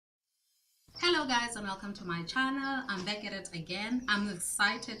Hello guys, and welcome to my channel. I'm back at it again. I'm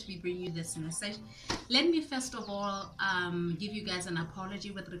excited to be bringing you this message. Let me first of all give you guys an apology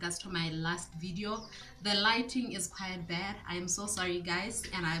with regards to my last video. The lighting is quite bad. I am so sorry guys,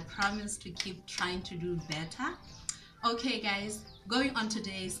 and I promise to keep trying to do better. Okay guys, going on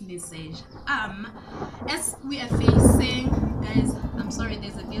today's message. As we are facing, guys, I'm sorry,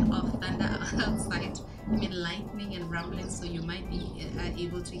 there's a bit of thunder outside. I mean lightning and rumbling, so you might be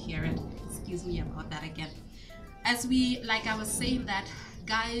able to hear it. Excuse me about that again. As like I was saying that,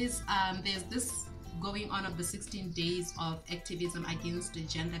 guys, there's this going on of the 16 days of activism against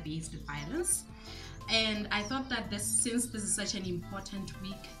gender-based violence. And I thought that since this is such an important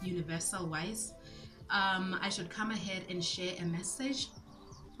week universal wise, I should come ahead and share a message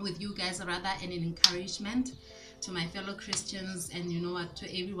with you guys, rather, and an encouragement to my fellow Christians, and you know what, to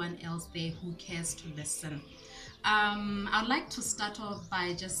everyone else there who cares to listen. I'd like to start off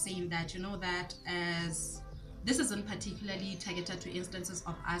by just saying that, you know, that as this isn't particularly targeted to instances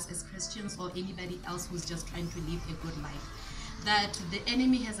of us as Christians or anybody else who's just trying to live a good life, that the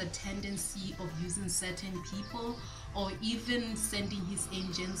enemy has a tendency of using certain people or even sending his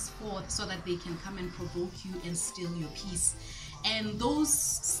agents forth so that they can come and provoke you and steal your peace. And those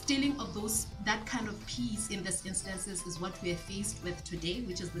stealing of that kind of peace in these instances is what we are faced with today,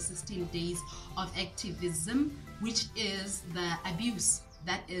 which is the 16 days of activism, which is the abuse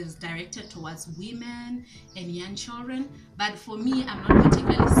that is directed towards women and young children. But for me, I'm not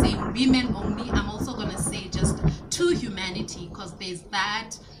particularly saying women only. I'm also going to say just to humanity, because there's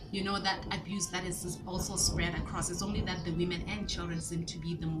that, you know, that abuse that is also spread across. It's only that the women and children seem to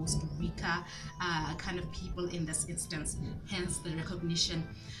be the most weaker kind of people in this instance, hence the recognition.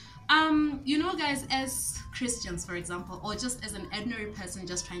 You know guys, as Christians, for example, or just as an ordinary person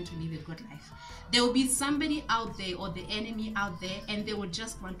just trying to live a good life, there will be somebody out there or the enemy out there, and they will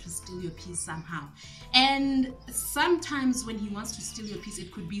just want to steal your peace somehow. And sometimes when he wants to steal your peace,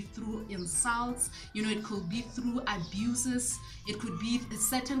 it could be through insults, you know, it could be through abuses, it could be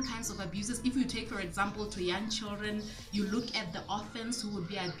certain kinds of abuses. If you take, for example, to young children, you look at the orphans who would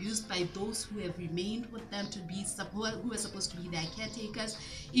be abused by those who have remained with them to be who are supposed to be their caretakers.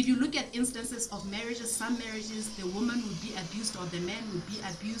 If you look at instances of marriages, some marriages, the woman would be abused or the man would be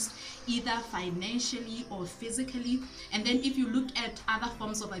abused either financially or physically. And then if you look at other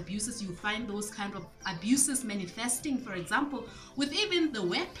forms of abuses, you find those kind of abuses manifesting, for example, with even the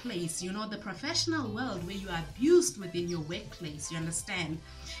workplace, you know, the professional world, where you are abused within your workplace, you understand?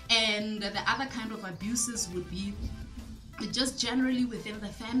 And the other kind of abuses would be just generally within the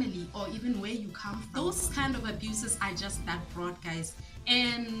family or even where you come from. Those kind of abuses are just that broad, guys.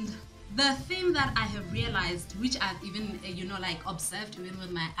 And the thing that I have realized, which I've even, you know, like observed even with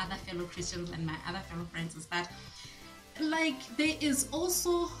my other fellow Christians and my other fellow friends, is that like there is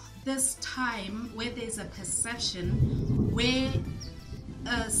also this time where there's a perception where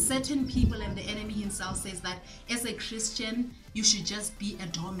certain people and the enemy himself says that as a Christian you should just be a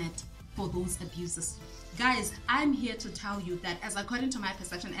doormat for those abuses. Guys, I'm here to tell you that, as according to my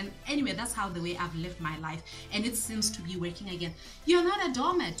perception, and anyway, that's how the way I've lived my life, and it seems to be working again. You're not a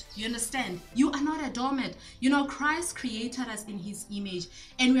doormat, you understand? You are not a doormat. You know, Christ created us in his image,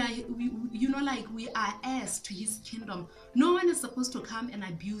 and you know, like we are heirs to his kingdom. No one is supposed to come and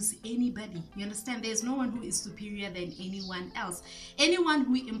abuse anybody, you understand? There's no one who is superior than anyone else. Anyone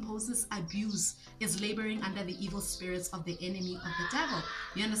who imposes abuse is laboring under the evil spirits of the enemy of the devil,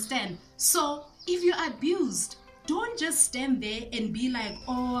 you understand? So if you're abused, don't just stand there and be like,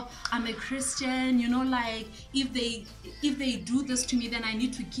 oh, I'm a Christian, you know, like if they do this to me, then I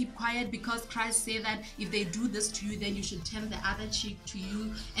need to keep quiet, because Christ said that if they do this to you, then you should turn the other cheek to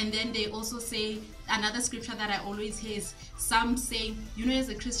you. And then they also say, another scripture that I always hear is some say, you know, as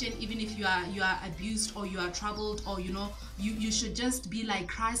a Christian, even if you are abused or you are troubled, or you know, you should just be like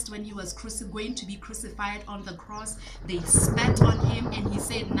Christ when he was going to be crucified on the cross. They spat on him and he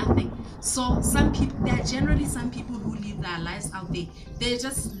said nothing. So some people, there are generally some people who live their lives out there, they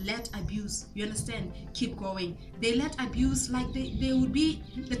just let abuse, you understand, keep going. They let abuse, like they would be,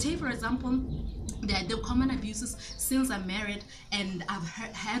 take for example, the common abuses since I'm married, and I've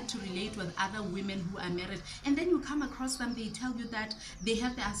had to relate with other women who are married, and then you come across them, they tell you that they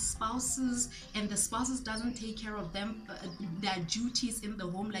have their spouses and the spouses doesn't take care of them, their duties in the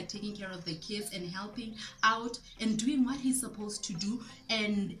home, like taking care of the kids and helping out and doing what he's supposed to do,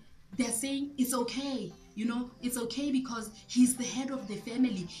 and they're saying it's okay. You know, it's okay because he's the head of the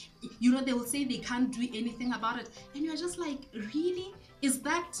family. You know, they will say they can't do anything about it. And you're just like, really? Is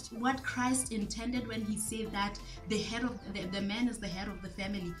that what Christ intended when he said that the head of the man is the head of the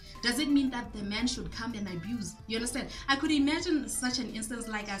family? Does it mean that the man should come and abuse? You understand? I could imagine such an instance,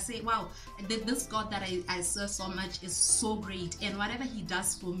 like I say, wow, this God that I serve so much is so great, and whatever he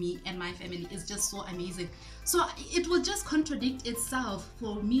does for me and my family is just so amazing. So it will just contradict itself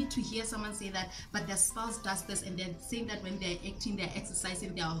for me to hear someone say that, but their spouse does this, and they're saying that when they're acting, they're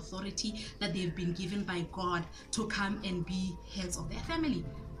exercising their authority that they've been given by God to come and be heads of their family.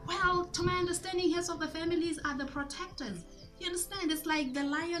 Well, to my understanding, heads of the families are the protectors. You understand? It's like the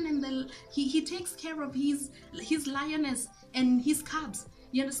lion, and he takes care of his lioness and his cubs.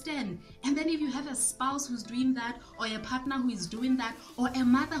 You understand? And then if you have a spouse who's doing that, or a partner who is doing that, or a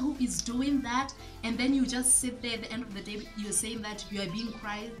mother who is doing that, and then you just sit there at the end of the day, you're saying that you are being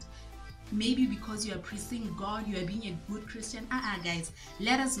Christ, maybe because you are praising God, you are being a good Christian. Guys,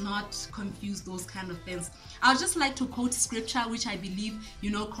 let us not confuse those kind of things. I would just like to quote scripture, which I believe,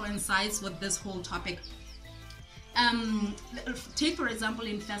 you know, coincides with this whole topic. Take for example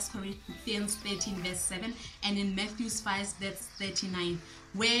in 1 Corinthians 13 verse 7, and in Matthew 5 verse 39,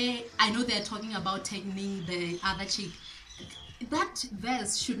 where I know they're talking about taking the other cheek. That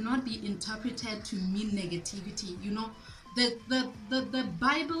verse should not be interpreted to mean negativity. You know, the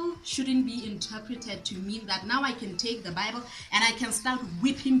Bible shouldn't be interpreted to mean that now I can take the Bible and I can start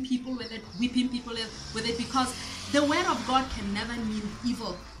whipping people with it, because the word of God can never mean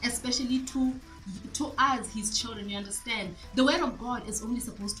evil, especially to us, his children. You understand? The word of God is only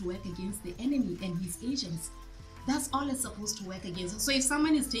supposed to work against the enemy and his agents. That's all it's supposed to work against. So if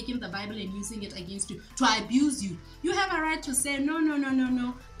someone is taking the Bible and using it against you to abuse you, you have a right to say, no,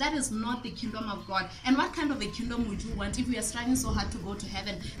 that is not the kingdom of God. And what kind of a kingdom would you want if we are striving so hard to go to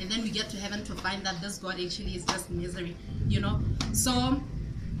heaven, and then we get to heaven to find that this God actually is just misery, you know? So,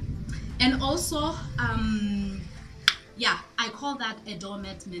 and also, yeah, I call that a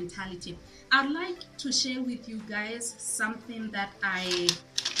doormat mentality. I'd like to share with you guys something that I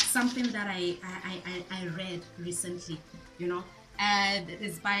read recently. You know, and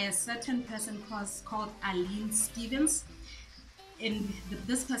it's by a certain person called Aline Stevens, and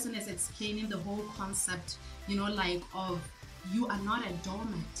this person is explaining the whole concept, you know, like of you are not a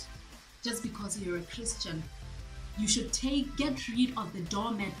doormat just because you're a Christian. You should get rid of the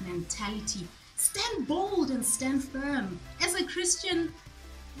doormat mentality. Stand bold and stand firm. As a Christian,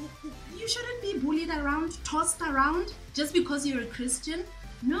 you shouldn't be bullied around, tossed around just because you're a Christian.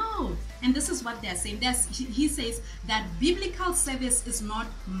 No. And this is what they're saying. He says that biblical service is not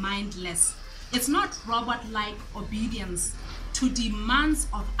mindless. It's not robot-like obedience to demands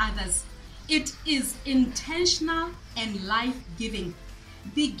of others. It is intentional and life-giving.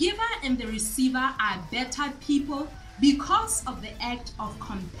 The giver and the receiver are better people because of the act of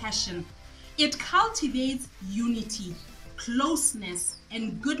compassion. It cultivates unity, closeness,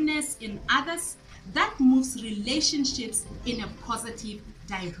 and goodness in others that moves relationships in a positive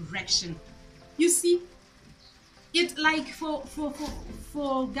direction. You see, it like for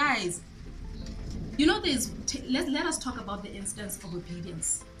guys, you know, let us talk about the instance of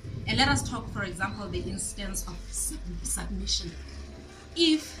obedience, and let us talk, for example, the instance of submission.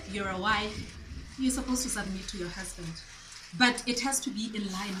 If you're a wife, you're supposed to submit to your husband, but it has to be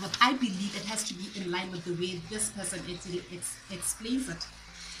in line with, I believe it has to be in line with the way this person actually explains it.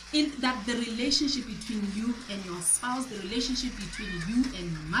 In that the relationship between you and your spouse, the relationship between you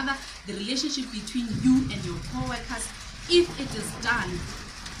and your mother, the relationship between you and your co-workers, if it is done,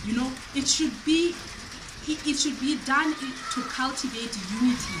 you know, it should be done to cultivate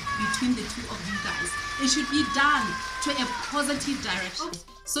unity between the two of you guys. It should be done to a positive direction.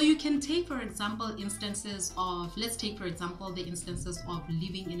 So you can take, for example, instances of, let's take, for example, the instances of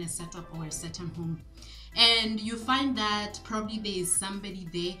living in a setup or a certain home. And you find that probably there is somebody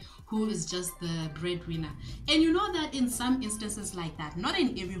there who is just the breadwinner. And you know that in some instances like that, not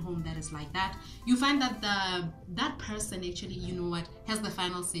in every home that is like that, you find that that person actually, you know what, has the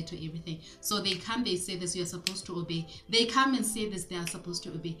final say to everything. So they come, they say this, you're supposed to obey. They come and say this, they are supposed to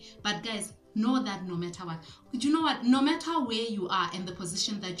obey. But guys, know that no matter what, you know what, no matter where you are and the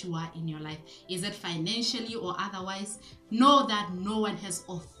position that you are in your life, is it financially or otherwise, know that no one has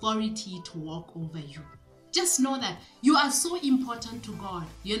authority to walk over you. Just know that you are so important to God.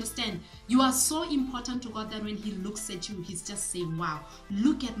 You understand? You are so important to God that when He looks at you, He's just saying, wow,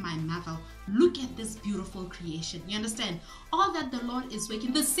 look at my mother, look at this beautiful creation. You understand? All that the Lord is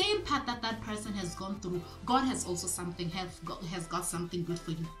working, the same path that that person has gone through, God has also has got something good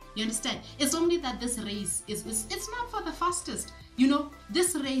for you. You understand? It's only that this race it's not for the fastest. You know,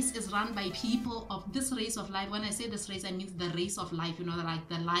 this race is run by people of this race of life. When I say this race, I mean the race of life, you know, like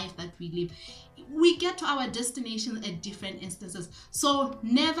the life that we live. We get to our destination at different instances. So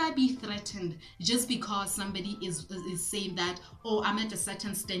never be threatened just because somebody is saying that, oh, I'm at a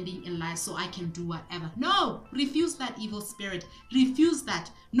certain standing in life, so I can do whatever. No, refuse that evil spirit. Refuse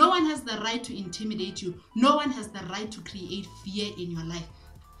that. No one has the right to intimidate you. No one has the right to create fear in your life.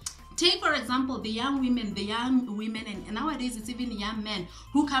 Take, for example, the young women, and nowadays it's even young men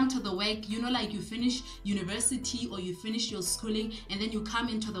who come to the work, you know, like you finish university or you finish your schooling and then you come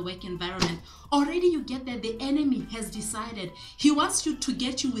into the work environment. Already you get there, the enemy has decided. He wants you to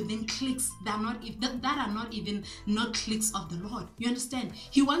get you within cliques that are not even cliques of the Lord. You understand?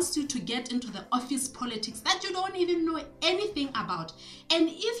 He wants you to get into the office politics that you don't even know anything about. And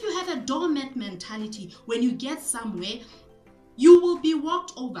if you have a doormat mentality, when you get somewhere, you will be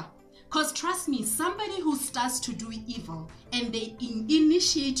walked over. Because trust me, somebody who starts to do evil and they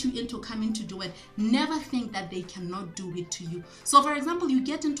initiate you into coming to do it, never think that they cannot do it to you. So for example, you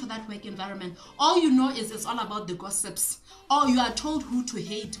get into that work environment, all you know is it's all about the gossips. Or you are told who to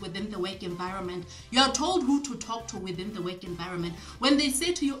hate within the work environment. You are told who to talk to within the work environment. When they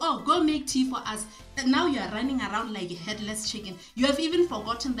say to you, oh, go make tea for us, and now you are running around like a headless chicken. You have even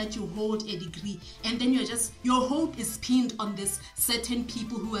forgotten that you hold a degree. And then your hope is pinned on this certain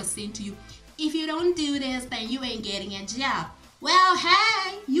people who are saying to you, if you don't do this, then you ain't getting a job. Well,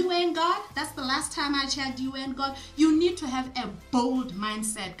 hey, you ain't God. That's the last time I checked, you ain't God. You need to have a bold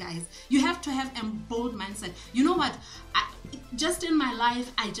mindset, guys. You have to have a bold mindset. You know what? Just in my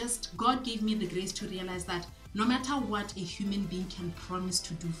life, God gave me the grace to realize that no matter what a human being can promise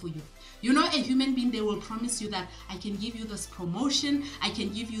to do for you. You know, a human being, they will promise you that I can give you this promotion, I can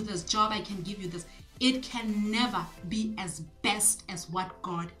give you this job, I can give you this. It can never be as best as what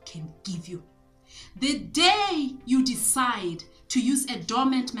God can give you. The day you decide to use a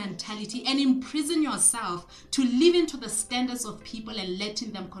doormat mentality and imprison yourself to live into the standards of people and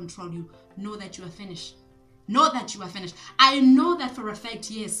letting them control you, know that you are finished. Know that you are finished. I know that for a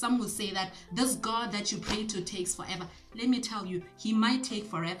fact, yes, some will say that this God that you pray to takes forever. Let me tell you, he might take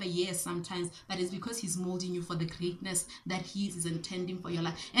forever, yes, sometimes, but it's because he's molding you for the greatness that he is intending for your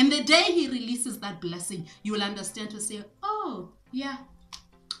life. And the day he releases that blessing, you will understand to say, oh, yeah.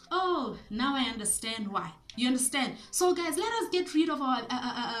 Oh, now I understand why. You understand? So guys, let us get rid of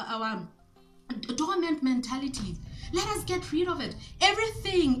our doormat mentality. Let us get rid of it.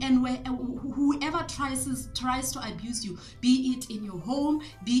 Everything and whoever tries to abuse you, be it in your home,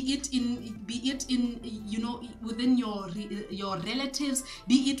 be it in you know, within your relatives,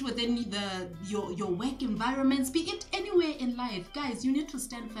 be it within your work environments, be it anywhere in life, guys, you need to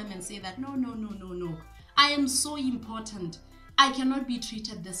stand firm and say that no. I am so important. I cannot be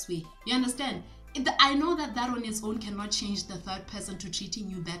treated this way. You understand? I know that on its own cannot change the third person to treating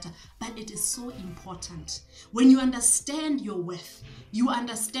you better, but it is so important. When you understand your worth, you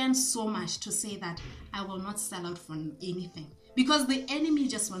understand so much to say that I will not sell out for anything. Because the enemy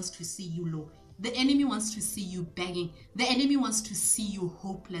just wants to see you low. The enemy wants to see you begging. The enemy wants to see you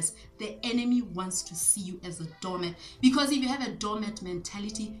hopeless. The enemy wants to see you as a doormat. Because if you have a doormat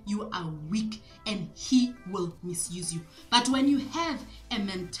mentality, you are weak and he will misuse you. But when you have a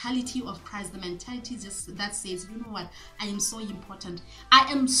mentality of Christ, the mentality just that says, you know what, I am so important.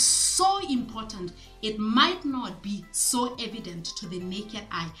 I am so important. It might not be so evident to the naked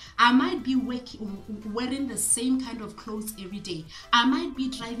eye. I might be wearing the same kind of clothes every day. I might be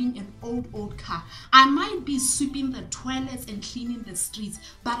driving an old car. I might be sweeping the toilets and cleaning the streets,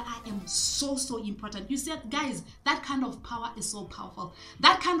 but I am so important. You said, guys, that kind of power is so powerful.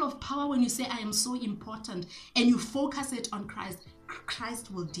 That kind of power, when you say I am so important and you focus it on Christ,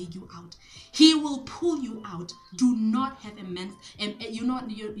 Christ will dig you out. He will pull you out. Do not have a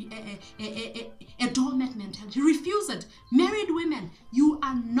doormat mentality. Refuse it. Married women, you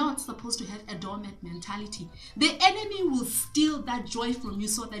are not supposed to have a doormat mentality. The enemy will steal that joy from you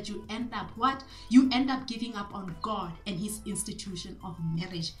so that you end up what? You end up giving up on God and his institution of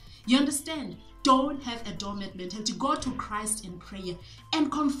marriage. You understand? Don't have a doormat mentality. Go to Christ in prayer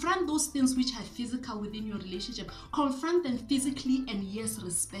and confront those things which are physical within your relationship. Confront them physically and yes,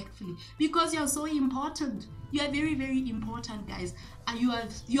 respectfully, because you're so important. You are very important, guys.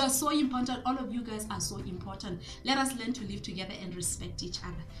 You are so important. All of you guys are so important. Let us learn to live together and respect each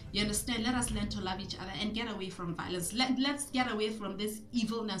other. You understand? Let us learn to love each other and get away from violence. Let's get away from this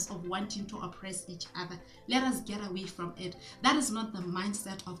evilness of wanting to oppress each other. Let us get away from it. That is not the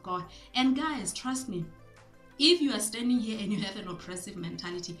mindset of God. And guys, trust me, if you are standing here and you have an oppressive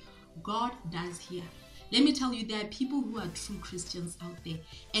mentality, God does hear. Let me tell you, there are people who are true Christians out there,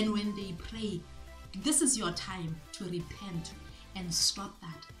 and when they pray, this is your time to repent and stop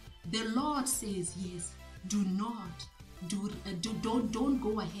that. The Lord says, yes, don't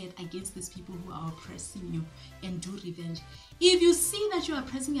go ahead against these people who are oppressing you and do revenge. If you see that you are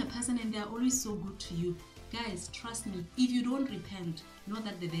oppressing a person and they are always so good to you, guys, trust me, if you don't repent, know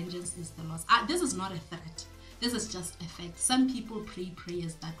that the vengeance is the Lord's. This is not a threat. This is just a fact. Some people pray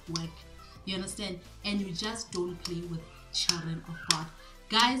prayers that work. You understand? And you just don't play with children of God.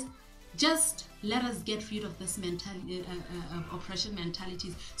 Guys, just let us get rid of this oppression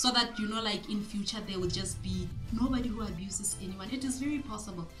mentalities, so that, you know, like in future there will just be nobody who abuses anyone. It is very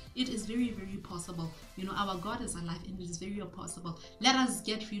possible. It is very, very possible. You know, our God is alive, and it is very possible. Let us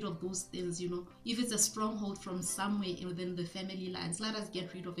get rid of those things. You know, if it's a stronghold from somewhere within the family lines, let us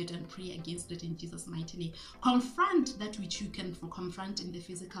get rid of it and pray against it in Jesus' mighty name. Confront that which you can confront in the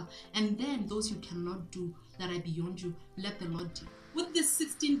physical, and then those you cannot do that are beyond you, let the Lord do. With the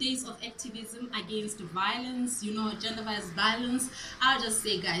 16 days of activism against violence, you know, gender-based violence, I'll just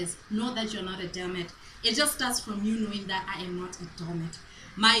say, guys, know that you're not a doormat. It just starts from you knowing that I am not a doormat.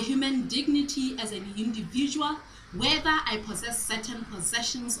 My human dignity as an individual, whether I possess certain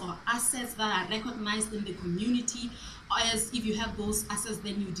possessions or assets that are recognized in the community, or as if you have those assets,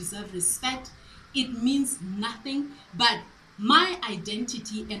 then you deserve respect, it means nothing. But my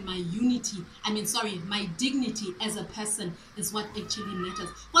identity and my my dignity as a person is what actually matters.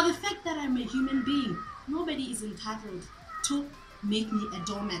 For the fact that I'm a human being, nobody is entitled to make me a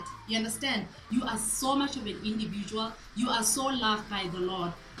doormat. You understand? You are so much of an individual. You are so loved by the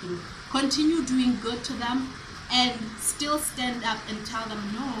Lord. Continue doing good to them, and still stand up and tell them,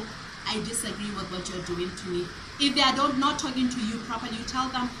 no, I disagree with what you're doing to me. If they are not talking to you properly, you tell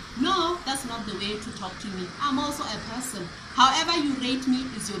them, no, that's not the way to talk to me. I'm also a person. However you rate me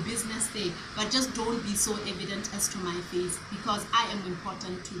is your business day, but just don't be so evident as to my face, because I am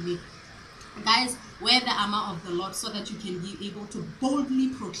important to me. Guys, wear the armor of the Lord so that you can be able to boldly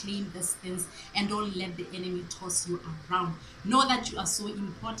proclaim these things, and don't let the enemy toss you around. Know that you are so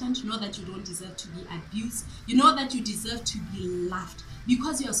important. Know that you don't deserve to be abused. You know that you deserve to be loved,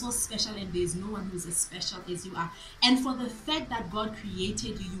 because you are so special, and there is no one who is as special as you are. And for the fact that God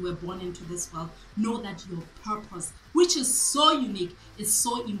created you, you were born into this world, know that your purpose, which is so unique, is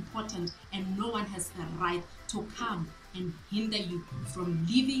so important, and no one has the right to come and hinder you from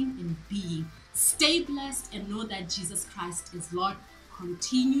living and being. Stay blessed and know that Jesus Christ is Lord.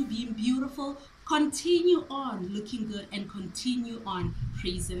 Continue being beautiful, continue on looking good, and continue on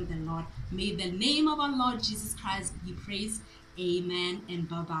praising the Lord. May the name of our Lord Jesus Christ be praised. Amen and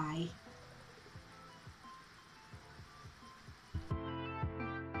bye-bye.